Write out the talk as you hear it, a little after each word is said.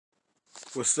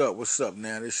What's up? What's up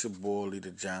now? This your boy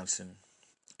Leader Johnson,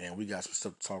 and we got some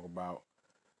stuff to talk about.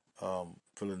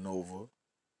 Villanova,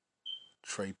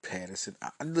 Trey Patterson.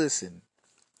 Listen,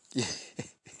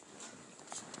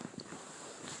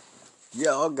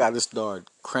 y'all got to start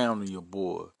crowning your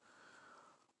boy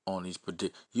on these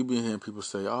predict. You been hearing people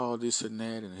say, "Oh, this and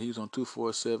that," and he's on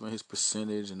 247, his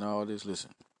percentage and all this.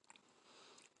 Listen,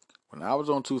 when I was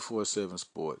on 247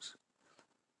 Sports,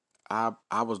 I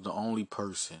was the only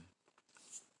person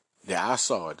that I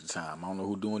saw at the time. I don't know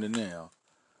who doing it now,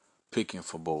 picking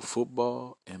for both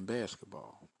football and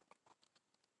basketball.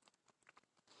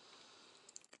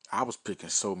 I was picking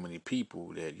so many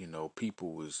people that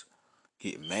people was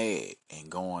getting mad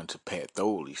and going to Pat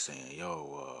Tholey saying,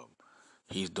 "Yo,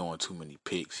 he's doing too many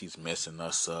picks. He's messing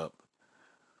us up."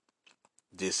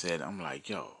 This that I'm like,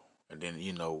 "Yo," and then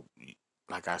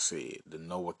like I said, the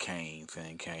Noah Kane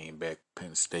thing came back.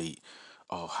 Penn State.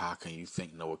 Oh, how can you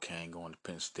think Noah Kane going to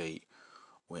Penn State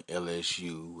when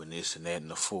LSU and this and that in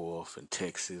the fourth and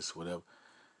Texas, whatever?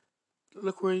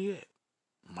 Look where he at.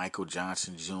 Michael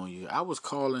Johnson Jr. I was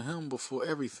calling him before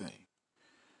everything.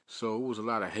 So it was a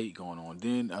lot of hate going on.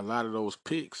 Then a lot of those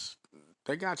picks,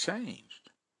 they got changed.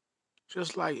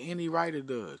 Just like any writer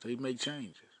does. They make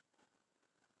changes.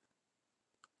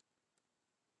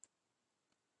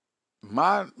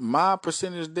 My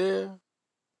percentage there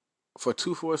for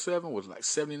 247 was like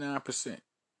 79%.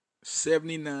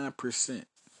 79%.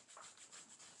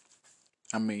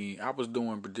 I mean, I was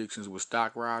doing predictions with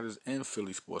Stock Riders and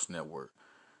Philly Sports Network.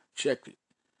 Checked it.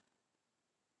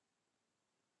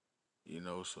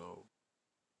 So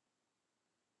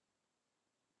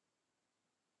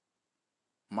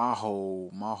my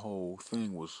whole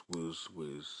thing was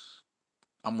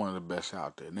I'm one of the best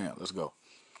out there. Now let's go.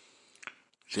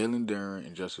 Jalen Duren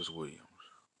and Justice Williams.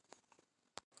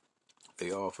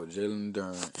 They offer Jalen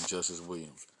Duren and Justice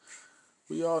Williams.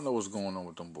 We all know what's going on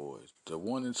with them boys. The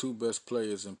one and two best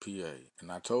players in PA.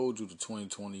 And I told you the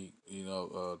 2020,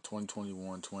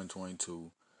 2021,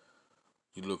 2022,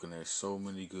 you're looking at so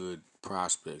many good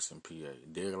prospects in PA.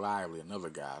 Derek Lively, another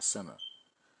guy, center.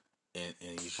 And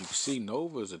as you can see,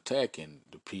 Nova is attacking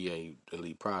the PA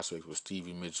elite prospects with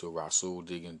Stevie Mitchell, Rasul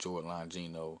Diggins, Jordan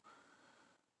Longino.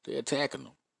 They're attacking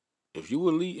them. If you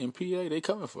elite in PA, they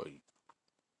coming for you.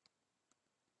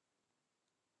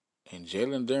 And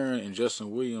Jalen Duren and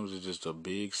Justin Williams is just a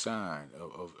big sign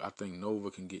of I think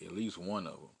Nova can get at least one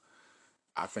of them.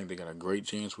 I think they got a great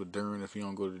chance with Duren if he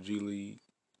don't go to the G League.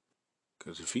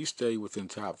 Because if he stay within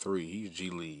top three, he's G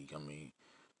League. I mean,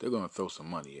 they're going to throw some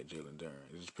money at Jalen Duren.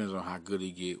 It just depends on how good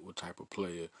he get, what type of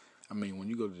player. I mean, when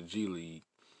you go to the G League,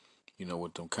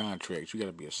 with them contracts, you got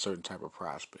to be a certain type of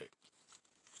prospect.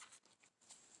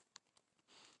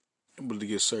 But to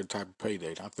get a certain type of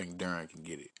payday, I think Duren can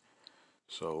get it.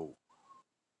 So,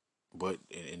 but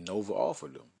and Nova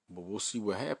offered them. But we'll see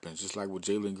what happens. Just like with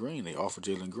Jalen Green, they offered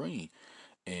Jalen Green,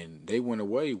 and they went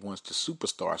away once the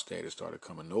superstar status started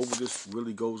coming. Nova just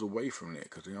really goes away from that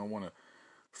because they don't want to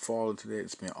fall into that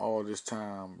and spend all this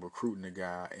time recruiting the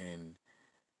guy and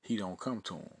he don't come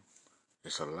to them.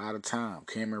 It's a lot of time.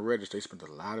 Cameron Reddish, they spent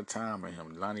a lot of time on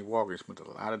him. Lonnie Walker, they spent a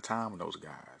lot of time on those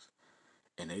guys,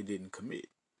 and they didn't commit.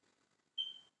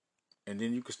 And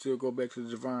then you can still go back to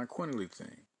the Javon Quinley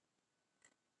thing.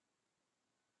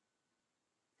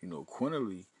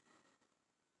 Quinley,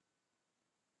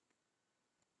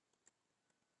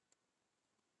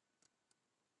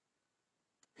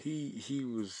 he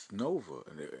was Nova.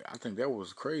 And I think that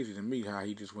was crazy to me how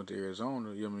he just went to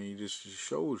Arizona. I mean, it just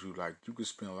shows you like you could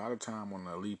spend a lot of time on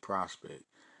an elite prospect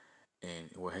and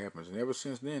what happens. And ever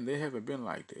since then, they haven't been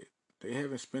like that. They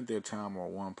haven't spent their time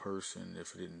on one person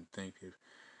if they didn't think if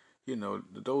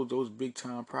those big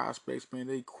time prospects, man,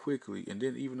 they quickly and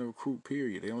then even the recruit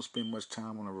period, they don't spend much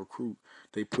time on a recruit.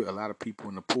 They put a lot of people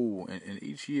in the pool, and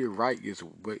each year Wright gets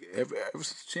ever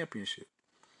since the championship,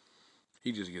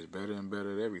 he just gets better and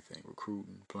better at everything,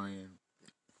 recruiting, playing.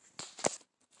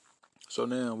 So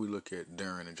now we look at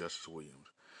Duren and Justice Williams,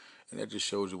 and that just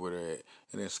shows you where they're at.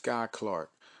 And then Skyy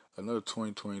Clark, another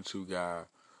 2022 guy,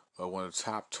 one of the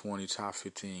top 20, top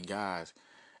 15 guys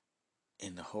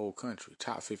in the whole country,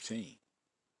 top 15.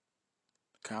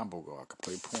 Combo guard, can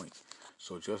play point.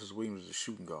 So Justice Williams is a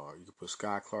shooting guard. You can put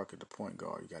Skyy Clark at the point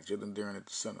guard. You got Jalen Duren at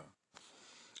the center.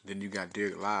 Then you got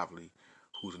Derek Lively,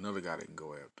 who's another guy that can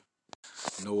go after.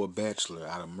 Noah Bachelor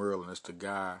out of Maryland. That's the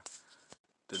guy,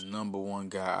 the number one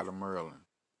guy out of Maryland.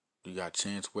 You got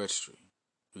Chance Westry.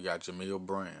 You got Jamil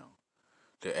Brown.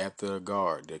 They're after the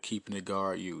guard. They're keeping the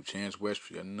guard you. Chance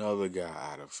Westry, another guy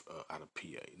out of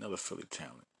PA, another Philly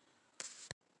talent.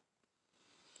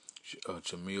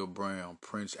 Jamil Brown,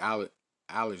 Prince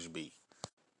Alexby.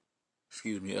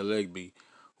 Elegby,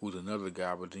 who's another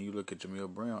guy. But then you look at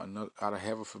Jamil Brown, another out of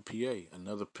Haverford, PA,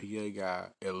 another PA guy,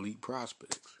 elite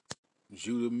prospects.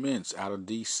 Judah Mintz out of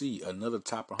DC, another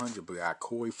top 100 guy,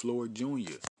 Corey Floyd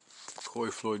Jr.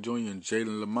 Corey Floyd Jr. and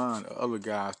Jalen Lamont are other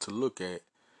guys to look at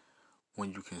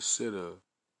when you consider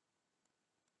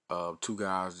two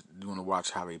guys you want to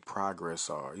watch how they progress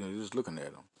are. You know, just looking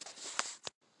at them.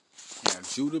 Now,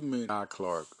 Judah Mintz and Skyy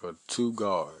Clark are two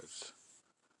guards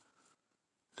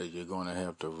that you're going to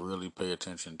have to really pay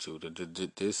attention to.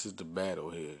 This is the battle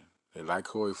here. They like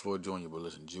Corey Floyd Jr., but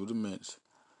listen, Judah Mintz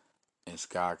and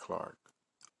Skyy Clark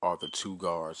are the two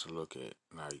guards to look at.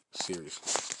 Like,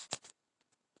 seriously.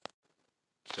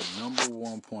 The number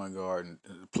one point guard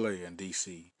player in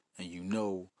DC, and you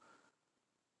know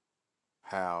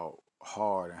how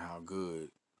hard and how good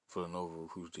Villanova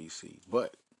recruits DC.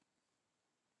 But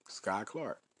Skyy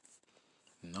Clark,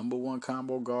 number one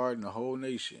combo guard in the whole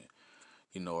nation,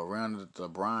 you know, around the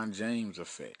LeBron James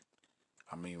effect.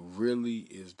 I mean, really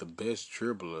is the best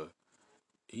dribbler.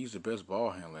 He's the best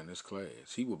ball handler in this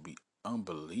class. He would be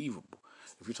unbelievable.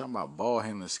 If you're talking about ball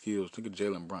handling skills, think of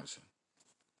Jalen Brunson.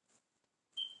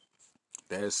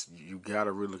 You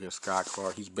gotta really look at Skyy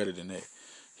Clark. He's better than that.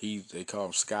 They call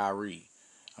him Skyy.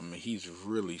 I mean, he's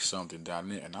really something down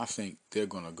there, and I think they're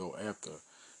gonna go after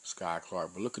Skyy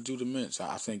Clark. But look at Judah Mintz.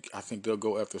 I think they'll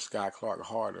go after Skyy Clark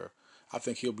harder. I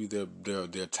think he'll be their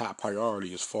top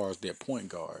priority as far as their point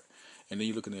guard. And then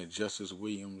you're looking at Justice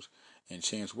Williams and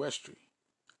Chance Westry.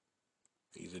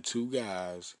 These are two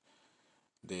guys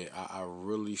that I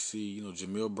really see. You know,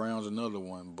 Jamil Brown's another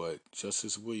one, but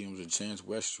Justice Williams and Chance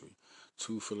Westry,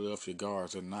 two Philadelphia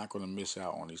guards, they're not going to miss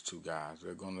out on these two guys.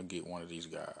 They're going to get one of these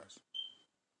guys.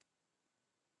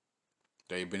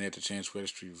 They've been at the Chance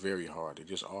Westry very hard. They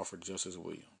just offered Justice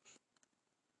Williams.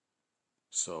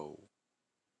 So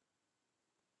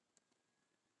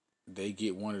they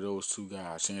get one of those two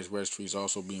guys. Chance Westry is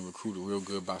also being recruited real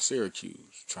good by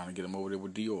Syracuse, trying to get him over there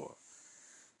with Dior.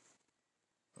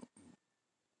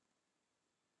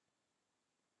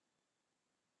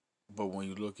 But when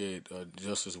you look at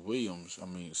Justice Williams, I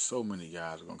mean, so many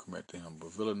guys are going to come after him.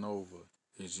 But Villanova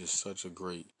is just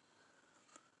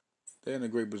they're in a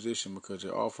great position because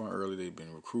they're offering early, they've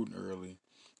been recruiting early,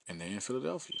 and they're in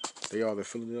Philadelphia. They are the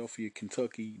Philadelphia,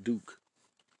 Kentucky Duke.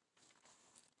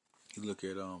 You look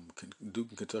at Duke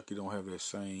and Kentucky don't have that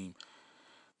same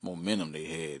momentum they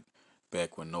had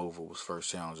back when Nova was first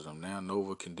challenging them. Now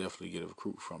Nova can definitely get a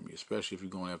recruit from you, especially if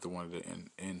you're going after one of the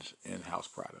in-house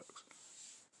products.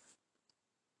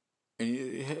 And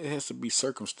it has to be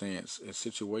circumstance and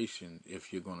situation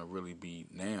if you're going to really be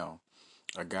now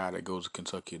a guy that goes to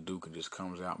Kentucky or Duke and just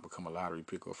comes out and become a lottery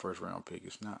pick or a first round pick.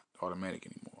 It's not automatic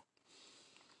anymore.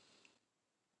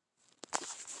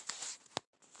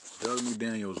 Doug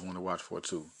McDaniel is one to watch for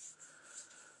too.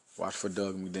 Watch for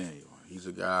Doug McDaniel. He's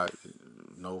a guy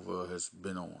Nova has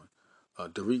been on.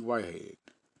 Derek Whitehead.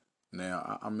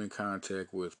 Now I'm in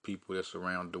contact with people that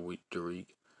surround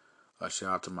Derek. Shout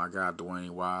out to my guy Dwayne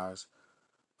Wise.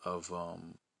 Of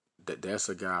that's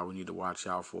a guy we need to watch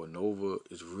out for. Nova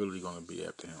is really going to be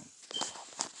after him.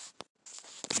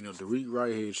 You know, Derek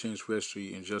Whitehead, Chance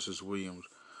Westry, and Justice Williams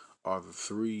are the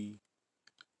three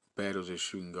battles at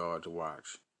shooting guard to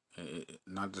watch. And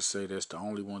not to say that's the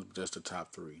only ones, but that's the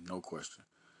top three, no question.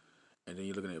 And then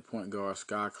you're looking at point guard,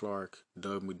 Skyy Clark,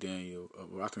 Doug McDaniel.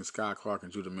 Well, I think Skyy Clark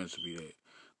and Judah Mintz will be that.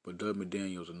 But Doug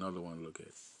McDaniel is another one to look at.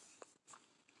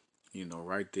 You know,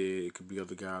 right there, it could be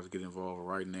other guys get involved.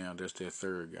 Right now, that's their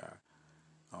third guy.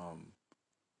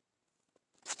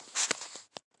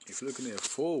 If you're looking at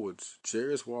forwards,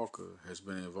 Jarius Walker has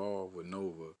been involved with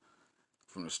Nova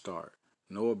from the start.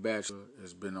 Noah Batchelor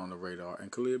has been on the radar,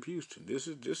 and Caleb Houston. This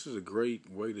is a great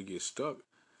way to get stuck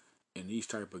in these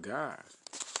type of guys.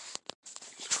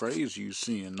 It's crazy you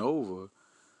seeing Nova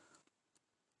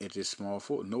at this small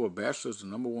forward. Noah Batchelor is the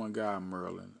number one guy in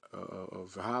Maryland,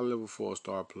 a high-level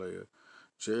four-star player.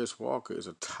 Jarius Walker is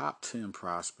a top 10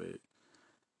 prospect.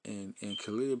 And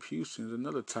Caleb Houston is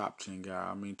another top 10 guy.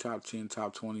 I mean, top 10,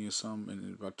 top 20 or something,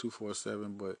 and about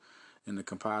 247. But in the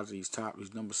composite, he's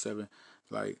number 7.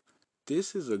 Like,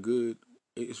 this is a good.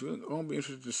 It's really going to be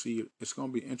interesting to see. It's going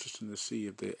to be interesting to see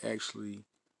if they actually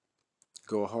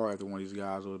go hard after one of these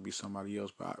guys, or it'll be somebody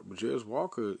else. But Jarius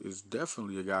Walker is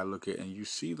definitely a guy to look at, and you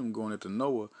see them going at the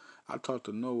Noah. I talked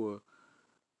to Noah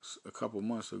a couple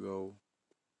months ago,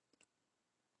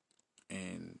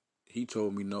 and he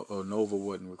told me Nova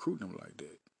wasn't recruiting him like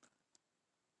that.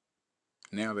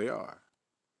 Now they are.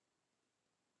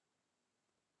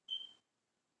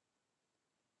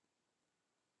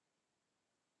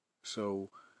 So,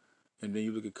 and then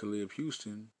you look at Caleb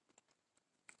Houston.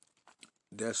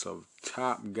 That's a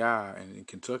top guy, and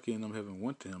Kentucky and them haven't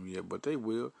went to him yet, but they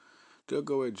will. They'll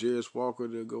go at Jarris Walker.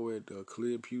 They'll go at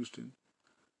Caleb Houston.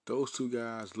 Those two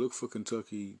guys, look for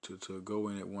Kentucky to go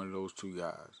in at one of those two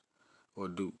guys, or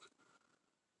Duke.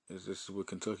 This is what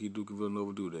Kentucky, Duke, and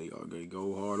Villanova do. They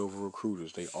go hard over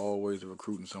recruiters. They always are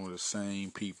recruiting some of the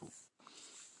same people.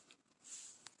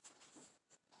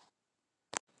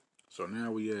 So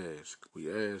now we ask,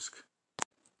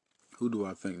 who do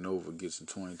I think Nova gets in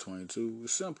 2022?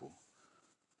 It's simple.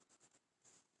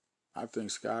 I think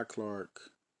Skyy Clark.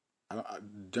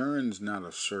 Duren's not a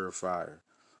surefire,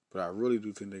 but I really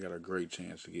do think they got a great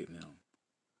chance of getting him.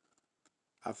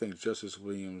 I think Justice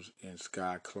Williams and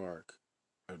Skyy Clark.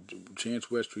 Chance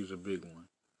Westry's a big one.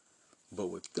 But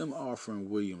with them offering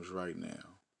Williams right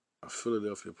now, a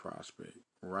Philadelphia prospect,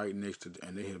 right next to,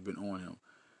 and they have been on him,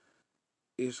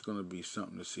 it's going to be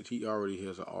something to see. He already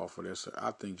has an offer.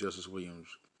 I think Justice Williams,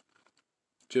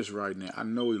 just right now, I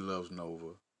know he loves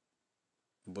Nova,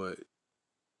 but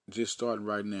just starting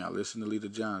right now, listen to Lita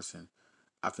Johnson,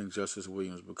 I think Justice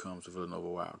Williams becomes the Villanova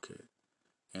Wildcat.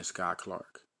 And Skyy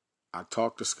Clark. I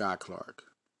talked to Skyy Clark.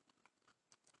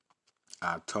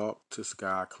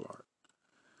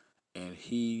 And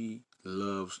he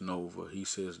loves Nova. He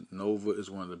says Nova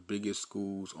is one of the biggest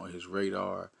schools on his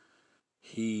radar.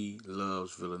 He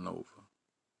loves Villanova.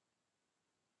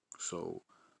 So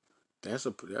that's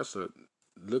a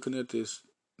looking at this.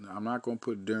 I'm not gonna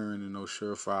put Duren in no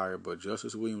surefire, but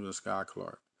Justice Williams and Skyy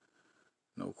Clark,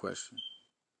 no question.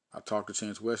 I talked to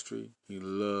Chance Westry. He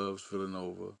loves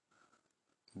Villanova,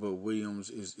 but Williams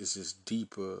is just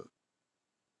deeper.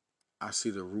 I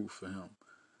see the root for him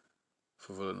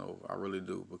for Villanova. I really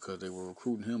do, because they were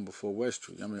recruiting him before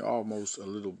Westry. I mean, almost a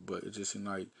little, but it just seemed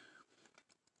like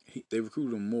they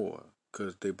recruited him more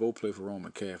because they both played for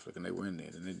Roman Catholic and they were in there.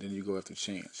 And then you go after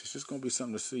Chance. It's just going to be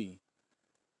something to see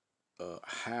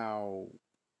how.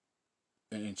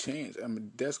 And Chance, I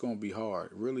mean, that's going to be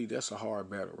hard. Really, that's a hard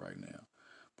battle right now.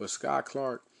 But Skyy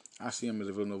Clark, I see him as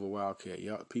a Villanova Wildcat.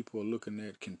 Y'all, people are looking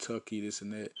at Kentucky, this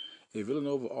and that. If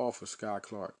Villanova offers Skyy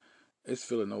Clark, it's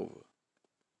Villanova.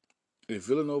 If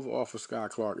Villanova offers Skyy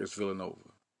Clark, it's Villanova.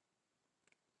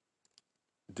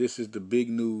 This is the big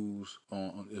news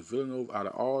on if Villanova, out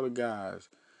of all the guys,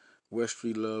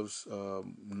 Westry loves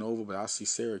Nova, but I see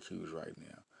Syracuse right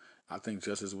now. I think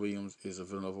Justice Williams is a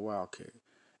Villanova Wildcat.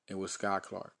 And with Skyy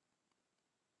Clark.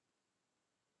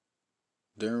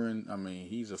 Duren, I mean,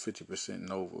 he's a 50%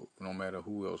 Nova, no matter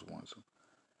who else wants him.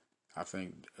 I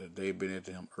think they've been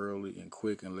into him early and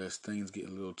quick, unless things get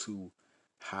a little too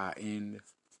high end.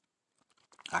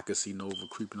 I could see Nova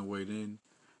creeping away then.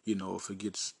 You know, if it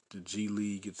gets, the G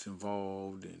League gets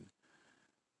involved and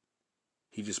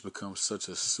he just becomes such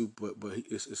a super, but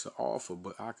it's an offer,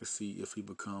 but I could see if he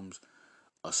becomes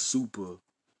a super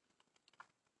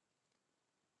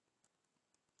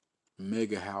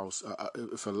mega house,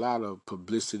 if a lot of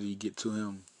publicity get to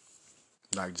him,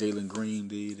 like Jalen Green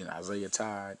did and Isaiah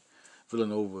Tide,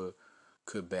 Villanova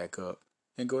could back up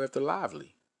and go after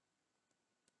Lively.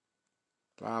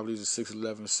 Lively's a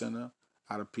 6'11" center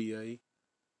out of PA.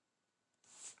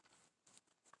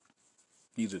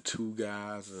 These are two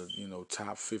guys,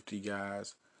 top 50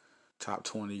 guys, top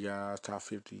 20 guys, top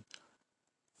 50.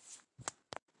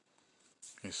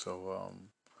 And so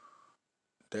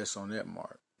that's on that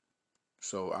mark.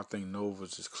 So I think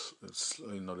Nova's just,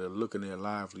 they're looking at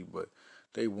Lively, but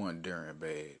they want Duren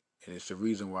bad. And it's the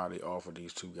reason why they offer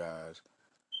these two guys.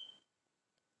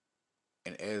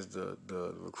 And as the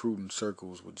recruiting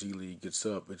circles with G League gets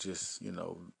up, it just,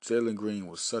 Jalen Green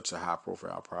was such a high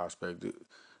profile prospect.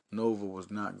 Nova was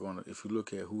not going to, if you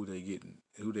look at who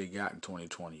they got in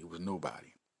 2020, it was nobody.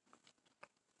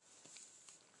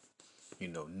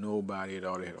 Nobody at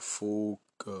all. They had a full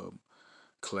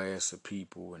class of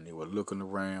people, and they were looking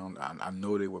around. I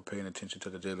know they were paying attention to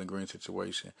the Jalen Green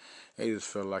situation. They just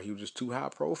felt like he was just too high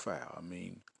profile. I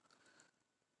mean,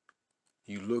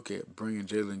 you look at bringing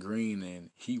Jalen Green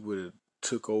in, he would have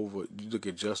took over. You look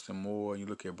at Justin Moore, you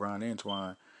look at Brian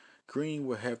Antoine, Green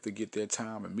would have to get that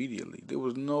time immediately. There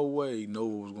was no way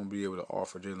Nova was going to be able to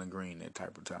offer Jalen Green that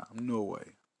type of time. No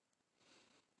way.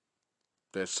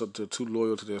 They're too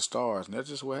loyal to their stars, and that's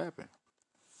just what happened.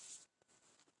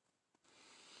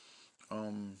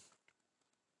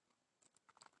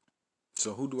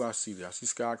 So who do I see there? I see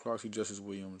Skyy Clark, I see Justice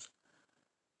Williams,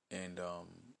 and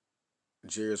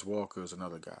Jarris Walker is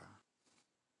another guy.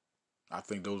 I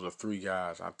think those are three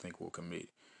guys I think will commit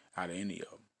out of any of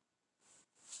them.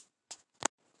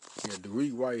 Yeah,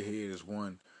 Derek Whitehead is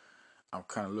one I'm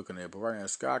kind of looking at, but right now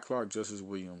Skyy Clark, Justice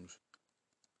Williams,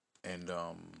 and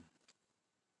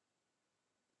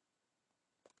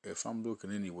if I'm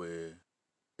looking anywhere,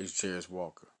 is Jarris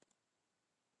Walker.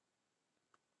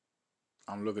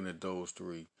 I'm looking at those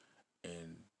three,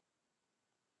 and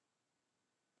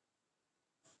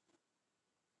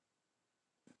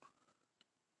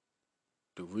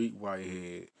Derek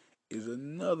Whitehead is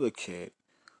another cat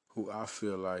who I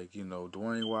feel like,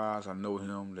 Dwayne Wise, I know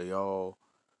him. They all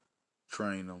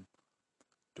train him.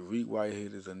 Derek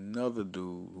Whitehead is another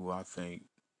dude who I think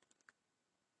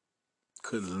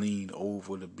could lean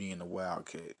over to being a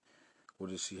Wildcat. We'll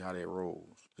just see how that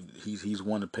rolls. He's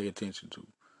one to pay attention to.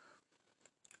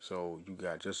 So you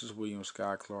got Justice Williams,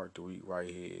 Skyy Clark, Derek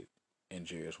Whitehead, and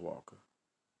Jarris Walker.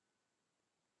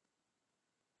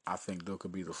 I think those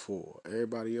could be the four.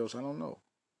 Everybody else, I don't know.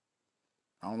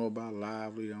 I don't know about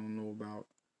Lively. I don't know about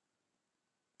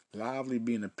Lively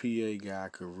being a PA guy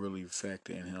could really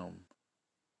factor in him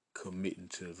committing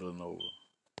to Villanova.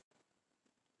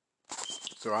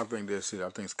 So I think that's it. I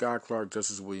think Skyy Clark,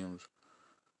 Justice Williams,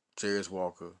 Jarris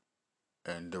Walker,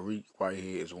 and Derek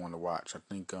Whitehead is one to watch. I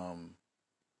think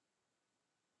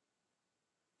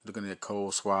looking at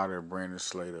Cole Swider, Brandon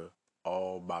Slater,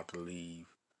 all about to leave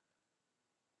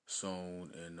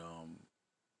soon, and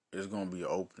it's gonna be an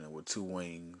opening with two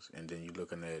wings, and then you're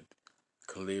looking at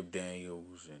Caleb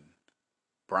Daniels and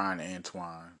Brian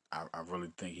Antoine. I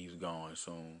really think he's going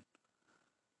soon.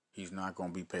 He's not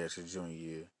gonna be past his junior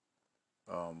year.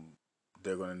 Um,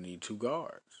 they're gonna need two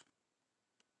guards,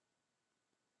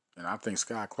 and I think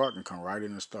Skyy Clark can come right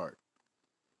in and start.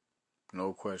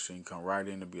 No question, he can come right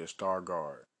in to be a star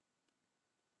guard.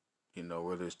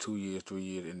 Whether it's 2 years, 3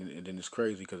 years, and then it's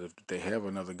crazy because if they have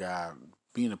another guy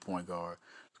being a point guard,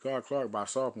 Skyy Clark by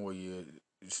sophomore year,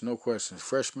 it's no question,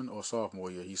 freshman or sophomore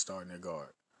year, he's starting at guard.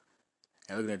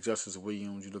 And looking at Justice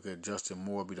Williams, you look at Justin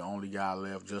Moore, be the only guy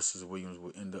left. Justice Williams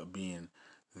will end up being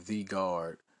the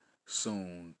guard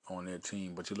soon on their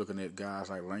team. But you're looking at guys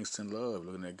like Langston Love,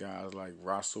 looking at guys like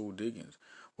Russell Diggins.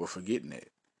 We're forgetting that.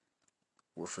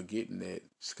 We're forgetting that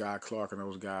Skyy Clark and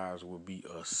those guys will be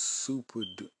a super.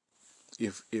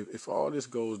 If all this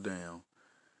goes down,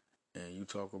 and you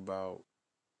talk about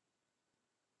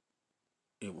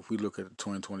if we look at the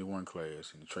 2021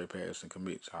 class and Trey Patterson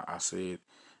commits, I said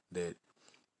that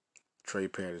Trey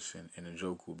Patterson and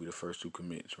Njoku will be the first two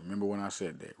commits. Remember when I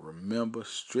said that? Remember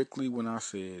strictly when I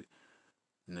said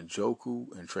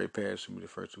Njoku and Trey Patterson will be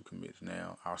the first two commits.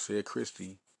 Now, I said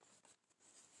Christie.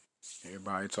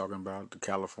 Everybody talking about the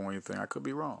California thing. I could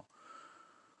be wrong.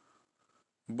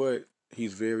 But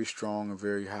he's very strong and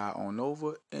very high on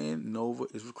Nova, and Nova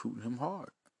is recruiting him hard.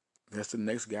 That's the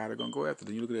next guy they're going to go after.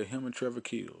 Then you look at him and Trevor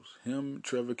Keels. Him,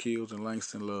 Trevor Keels, and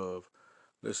Langston Love.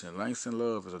 Listen, Langston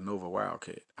Love is a Nova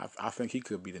Wildcat. I think he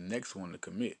could be the next one to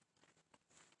commit.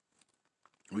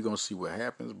 We're going to see what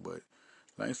happens, but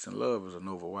Langston Love is a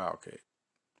Nova Wildcat.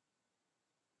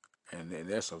 And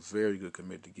that's a very good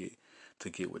commit to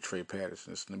get with Trey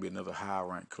Patterson. It's going to be another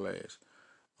high-ranked class.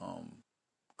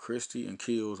 Christie and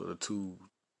Keels are the two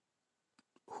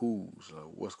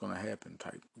what's going to happen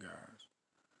type guys.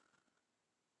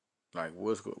 Like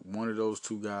one of those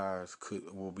two guys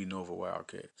will be Nova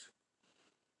Wildcats.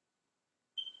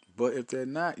 But if they're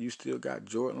not, you still got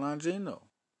Jordan Longino.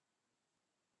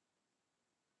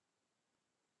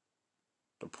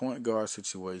 The point guard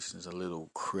situation is a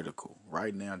little critical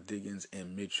right now. Diggins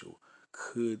and Mitchell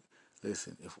could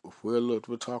listen. If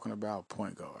we're talking about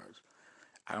point guards,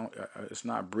 I don't. It's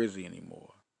not Brizzy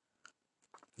anymore.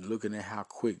 Looking at how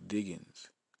quick Diggins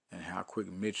and how quick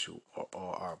Mitchell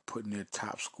are putting their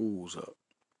top schools up,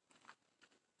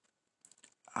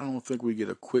 I don't think we get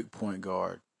a quick point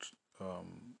guard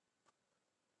um,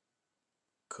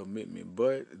 commitment.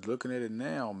 But looking at it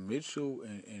now, Mitchell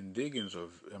and Diggins are.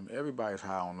 I mean, everybody's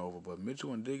high on Nova, but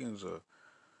Mitchell and Diggins are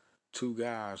two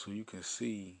guys who you can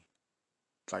see.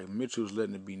 Like Mitchell's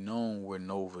letting it be known where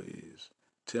Nova is.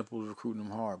 Temple's recruiting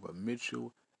him hard, but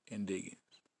Mitchell and Diggins.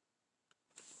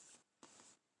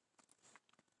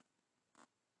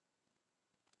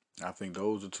 I think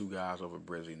those are two guys over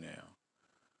Brizzy now.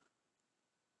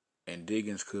 And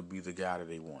Diggins could be the guy that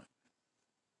they want.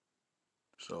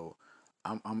 So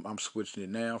I'm switching it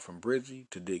now from Brizzy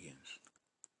to Diggins.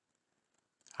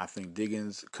 I think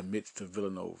Diggins commits to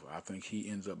Villanova. I think he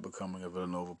ends up becoming a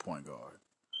Villanova point guard.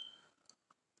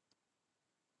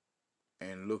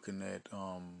 And looking at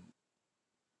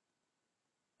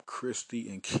Christie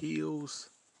and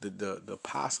Keels, the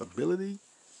possibility.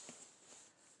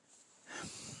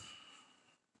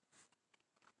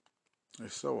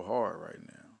 It's so hard right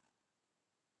now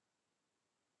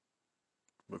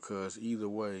because either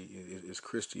way, it's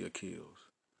Christie or Keels.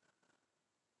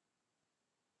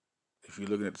 If you're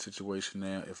looking at the situation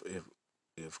now,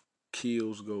 if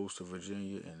Keels goes to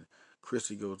Virginia and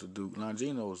Christie goes to Duke.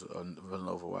 Longino's a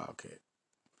Villanova Wildcat.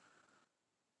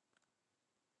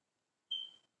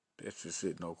 That's just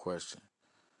it, no question.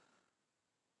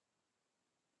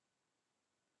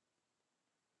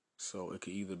 So it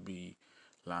could either be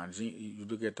Longino. You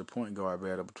look at the point guard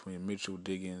battle between Mitchell,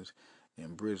 Diggins,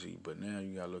 and Brizzy, but now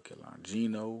you gotta look at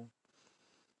Longino,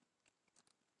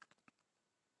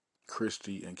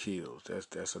 Christie, and Kills.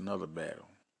 That's another battle.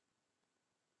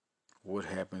 What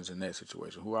happens in that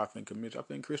situation? Who I think commits? I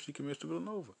think Christie commits to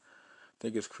Villanova. I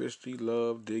think it's Christie,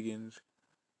 Love, Diggins,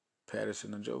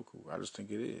 Patterson, and Joku. I just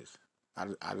think it is.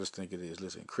 I just think it is.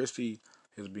 Listen, Christie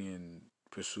is being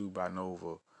pursued by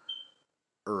Nova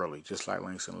early, just like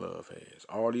Langston Love has.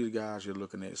 All these guys you're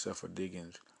looking at, except for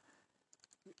Diggins,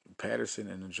 Patterson,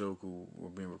 and Njoku were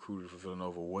being recruited for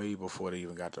Villanova way before they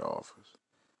even got to offers.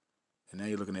 And now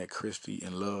you're looking at Christie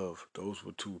and Love. Those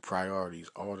were two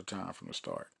priorities all the time from the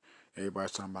start.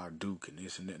 Everybody's talking about Duke and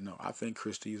this and that. No, I think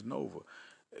Christie is Nova.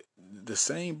 The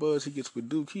same buzz he gets with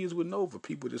Duke, he is with Nova.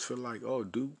 People just feel like, oh,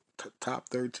 Duke top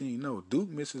 13. No, Duke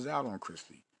misses out on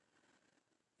Christie.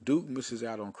 Duke misses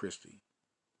out on Christie.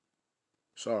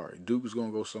 Sorry, Duke is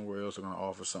going to go somewhere else. They're going to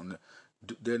offer something.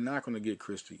 They're not going to get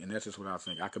Christie, and that's just what I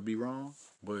think. I could be wrong,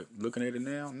 but looking at it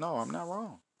now, no, I'm not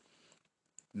wrong.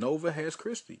 Nova has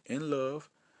Christie in Love,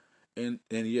 and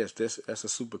yes, that's a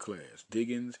super class.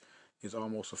 Diggins is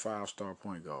almost a 5-star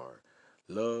point guard.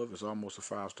 Love is almost a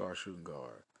 5-star shooting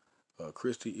guard.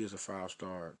 Christie is a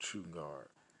 5-star shooting guard.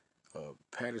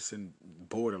 Patterson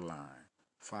borderline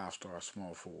 5-star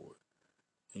small forward.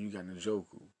 And you got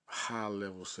Njoku, high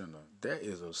level center. That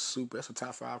is a super. That's a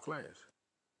top 5 class.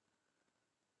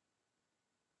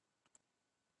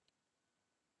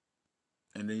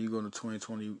 And then you go to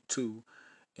 2022,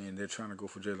 and they're trying to go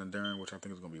for Jalen Duren, which I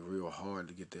think is going to be real hard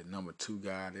to get that number 2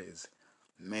 guy. That is,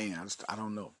 man, I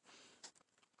don't know.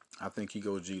 I think he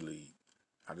goes G League.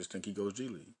 I just think he goes G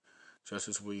League.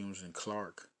 Justice Williams and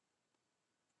Clark,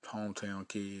 hometown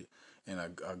kid, and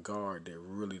a guard that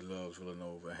really loves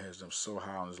Villanova, has them so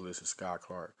high on his list, is Skyy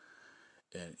Clark.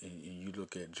 And you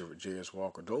look at Jarius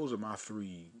Walker. Those are my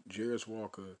 3. Jarius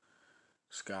Walker,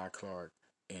 Skyy Clark,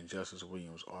 and Justice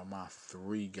Williams are my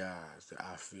 3 guys that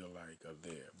I feel like are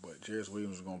there. But Jarius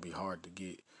Williams is going to be hard to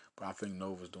get. But I think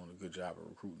Nova's doing a good job of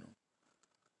recruiting him.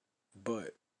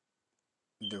 But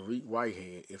Derek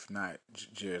Whitehead, if not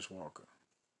Jarius Walker.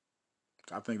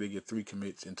 I think they get 3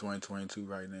 commits in 2022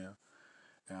 right now.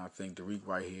 And I think Derek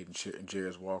Whitehead and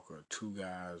Jarius Walker are 2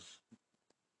 guys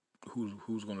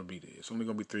who's going to be there. It's only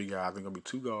going to be 3 guys. I think going to be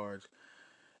 2 guards.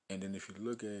 And then if you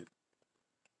look at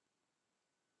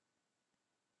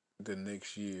the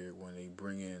next year when they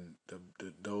bring in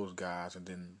those guys, and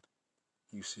then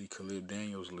you see Khalid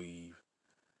Daniels leave,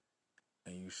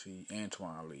 and you see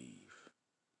Antoine leave,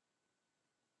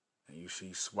 and you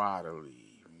see Swatter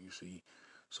leave, and you see,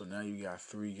 so now you got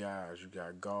 3 guys. You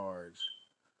got guards,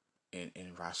 and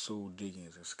Rasul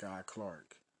Diggins and Skyy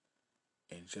Clark,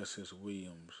 and Justice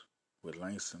Williams with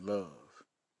Langston Love.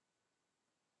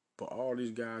 But all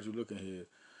these guys you look at here,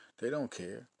 they don't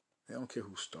care. They don't care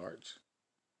who starts.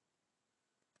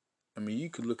 I mean, you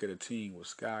could look at a team with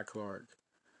Skyy Clark,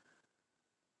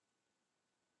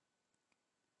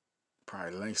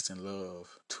 probably Langston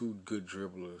Love, 2 good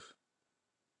dribblers,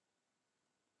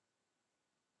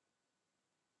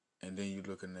 and then you're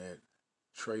looking at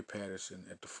Trey Patterson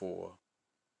at the 4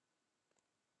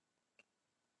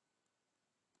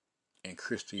 and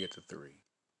Christie at the 3.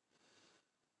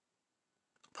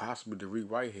 Possibly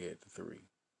Derek Whitehead at the 3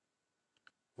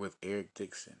 with Eric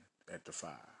Dixon at the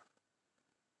 5.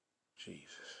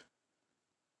 Jesus.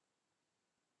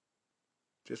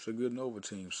 Just a good Nova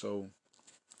team. So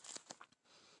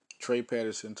Trey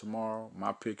Patterson tomorrow.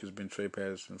 My pick has been Trey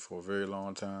Patterson for a very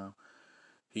long time.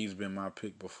 He's been my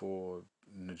pick before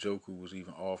Njoku was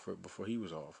even offered, before he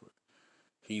was offered.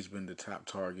 He's been the top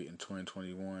target in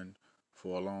 2021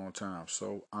 for a long time.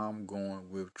 So I'm going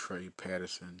with Trey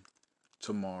Patterson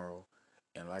tomorrow.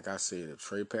 And like I said, if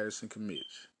Trey Patterson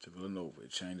commits to Villanova,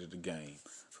 it changes the game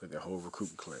for their whole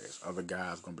recruiting class. Other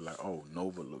guys going to be like, oh,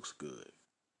 Nova looks good.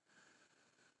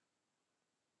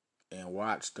 And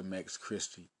watch the Max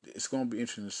Christie. It's going to be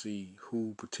interesting to see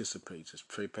who participates. Is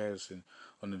Trey Patterson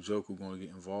or Njoku going to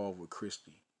get involved with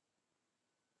Christie?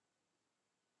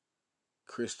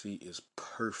 Christie is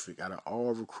perfect. Out of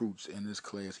all recruits in this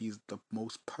class, he's the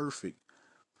most perfect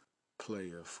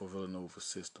player for Villanova's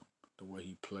system. The way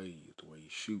he plays, the way he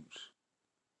shoots,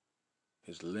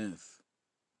 his length.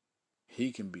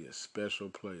 He can be a special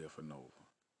player for Nova.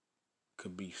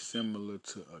 Could be similar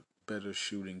to a better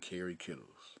shooting Kerry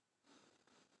Kittles.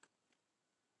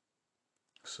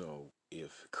 So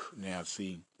now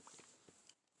see,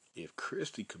 If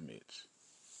Christie commits,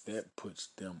 that puts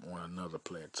them on another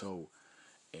plateau,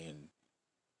 and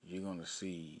you're gonna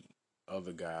see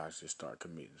other guys just start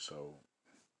committing. So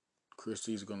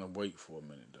Christie's gonna wait for a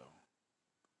minute though.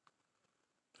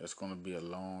 That's gonna be a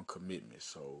long commitment.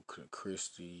 So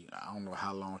Christie, I don't know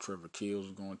how long Trevor Kills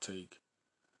is gonna take.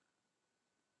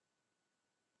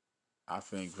 I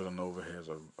think Villanova has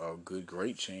a good,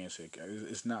 great chance.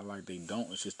 It's not like they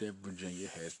don't. It's just that Virginia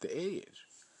has the edge.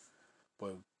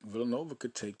 But Villanova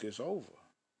could take this over.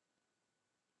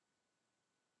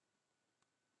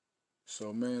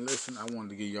 So, man, listen, I wanted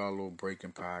to give y'all a little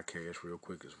breaking podcast real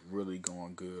quick. It's really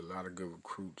going good. A lot of good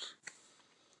recruits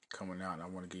coming out. And I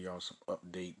want to give y'all some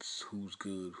updates. Who's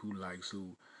good? Who likes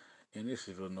who? And this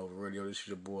is Villanova Radio. This is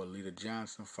your boy, Leader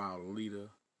Johnson. Follow Leader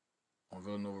on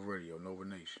Villanova Radio, Nova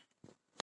Nation.